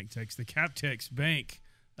Captex Bank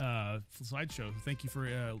slideshow. Thank you for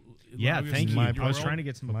allowing us Thank to you. use your I was world. trying to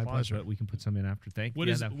get some My applause, pleasure. but we can put some in after. Thank What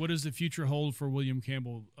you. what does the future hold for William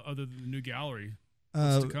Campbell other than the new gallery?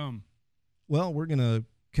 What's to come? Well, we're going to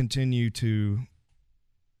continue to,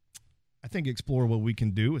 I think, explore what we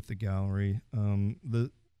can do with the gallery.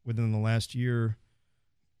 Within the last year,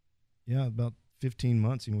 about 15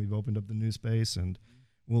 months, we've opened up the new space, and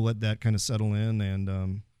we'll let that kind of settle in,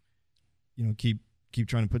 and keep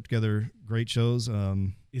trying to put together great shows.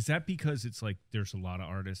 Is that because it's like there's a lot of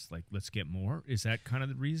artists, like, let's get more? Is that kind of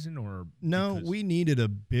the reason, or No, because- we needed a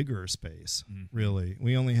bigger space. Mhm. Really,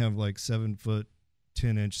 we only have like 7-foot,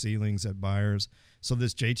 10-inch ceilings at Byers. So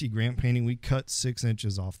this JT Grant painting, we cut 6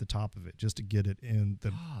 inches off the top of it just to get it in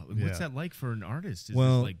the. Oh, yeah. what's that like for an artist? Is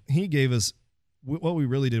Well, it like, he gave us what we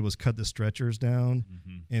really did was cut the stretchers down,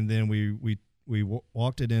 Mhm. and then we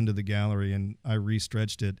walked it into the gallery, and I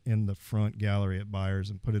restretched it in the front gallery at Byers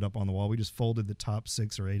and put it up on the wall. We just folded the top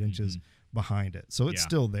 6 or 8 inches behind it, so it's Yeah.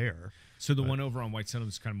 still there. So the but- one over on White Center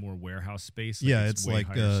is kind of more warehouse space. Yeah, it's way like,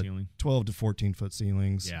 higher ceiling. 12 to 14-foot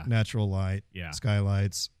ceilings, Yeah. natural light, Yeah.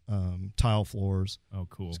 skylights, tile floors. Oh,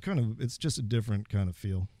 cool. It's just a different kind of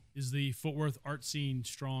feel. Is the Fort Worth art scene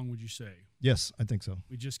strong, would you say? Yes, I think so.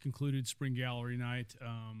 We just concluded Spring Gallery Night.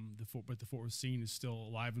 But the Fort Worth scene is still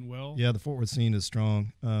alive and well. Yeah, the Fort Worth scene is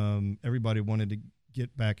strong. Everybody wanted to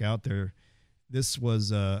get back out there. This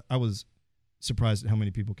was I was surprised at how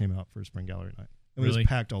many people came out for Spring Gallery Night. It Really? was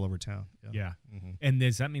packed all over town. Yeah. Mhm. And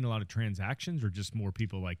does that mean a lot of transactions, or just more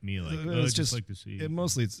people like me? Like, It's just like to see.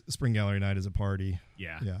 Mostly it's Spring Gallery Night as a party.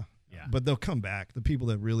 Yeah. Yeah. But they'll come back. The people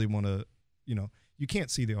that really want to, you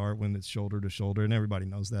can't see the art when it's shoulder to shoulder, and everybody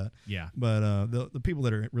knows that. Yeah. But the people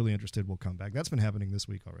that are really interested will come back. That's been happening this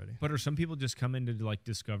week already. But are some people just coming to like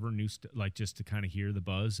discover new like just to kind of hear the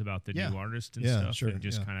buzz about the Yeah. new artist and Yeah, stuff, sure, and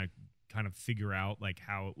just yeah. kind of figure out like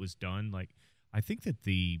how it was done? Like, I think that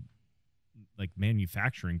the like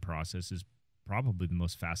manufacturing process is probably the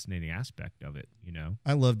most fascinating aspect of it.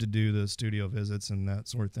 I love to do the studio visits and that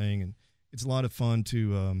sort of thing, and it's a lot of fun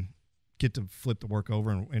to get to flip the work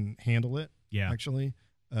over and handle it. Yeah. Actually,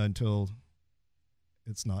 until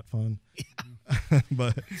it's not fun.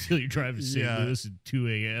 But Until you drive to St. Yeah. Louis at 2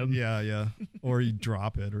 a.m. yeah, or you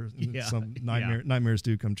drop it, or Yeah. some Yeah. nightmares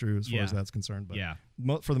do come true as far Yeah. as that's concerned. But Yeah.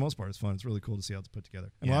 for the most part, it's fun. It's really cool to see how it's put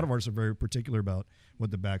together. And a Yeah. lot of artists are very particular about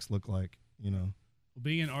what the backs look like. Well,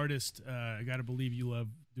 being an artist, I got to believe you love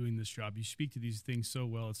doing this job. You speak to these things so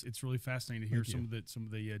well. It's really fascinating to hear Thank some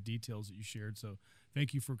of the details that you shared. So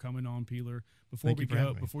thank you for coming on, Peeler. Before Thank you for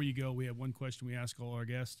having me. before you go, we have one question we ask all our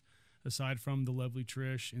guests. Aside from the lovely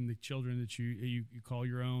Trish and the children that you call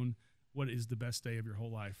your own, what is the best day of your whole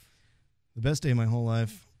life? The best day of my whole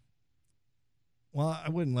life. Well, I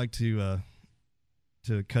wouldn't like to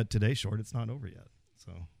cut today short. It's not over yet.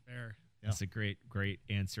 So Fair. That's a great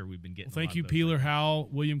answer. We've been getting. Well, thank you, Peeler Howell,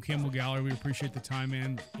 William Campbell Gallery. We appreciate the time,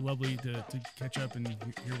 man. Lovely to catch up and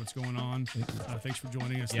hear what's going on. Thanks for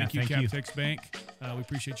joining us. Yeah, thank you, thank you. Captex Bank. We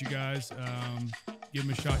appreciate you guys. Give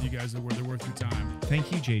them a shot, you guys. They're worth your time.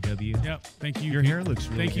 Thank you, JW. Yep. Thank you. Your hair looks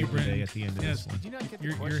really Thank you, good today Brenton. at the end of Yes. this one. Did you not get the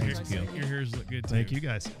Your questions I hair, sent your hairs look good too. thank you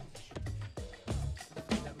guys.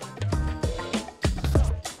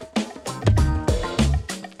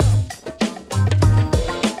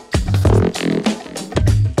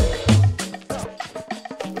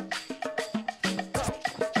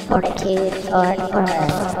 Fortitude or